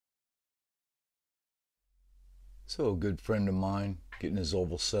So a good friend of mine getting his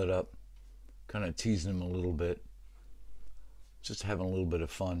oval set up, kind of teasing him a little bit, just having a little bit of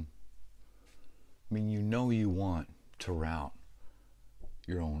fun. I mean, you know you want to route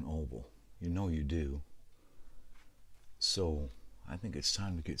your own oval. You know you do. So I think it's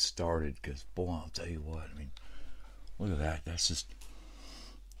time to get started because, boy, I'll tell you what, I mean, look at that. That's just,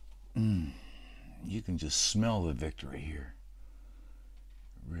 you can just smell the victory here.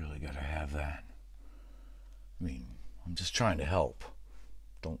 Really got to have that. I mean, I'm just trying to help.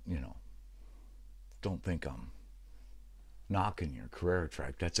 Don't think I'm knocking your Carrera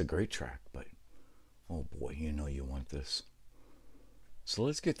track. That's a great track, but oh boy, you know you want this. So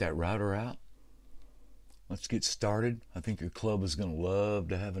let's get that router out. Let's get started. I think your club is going to love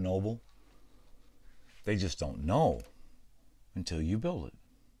to have an oval. They just don't know until you build it.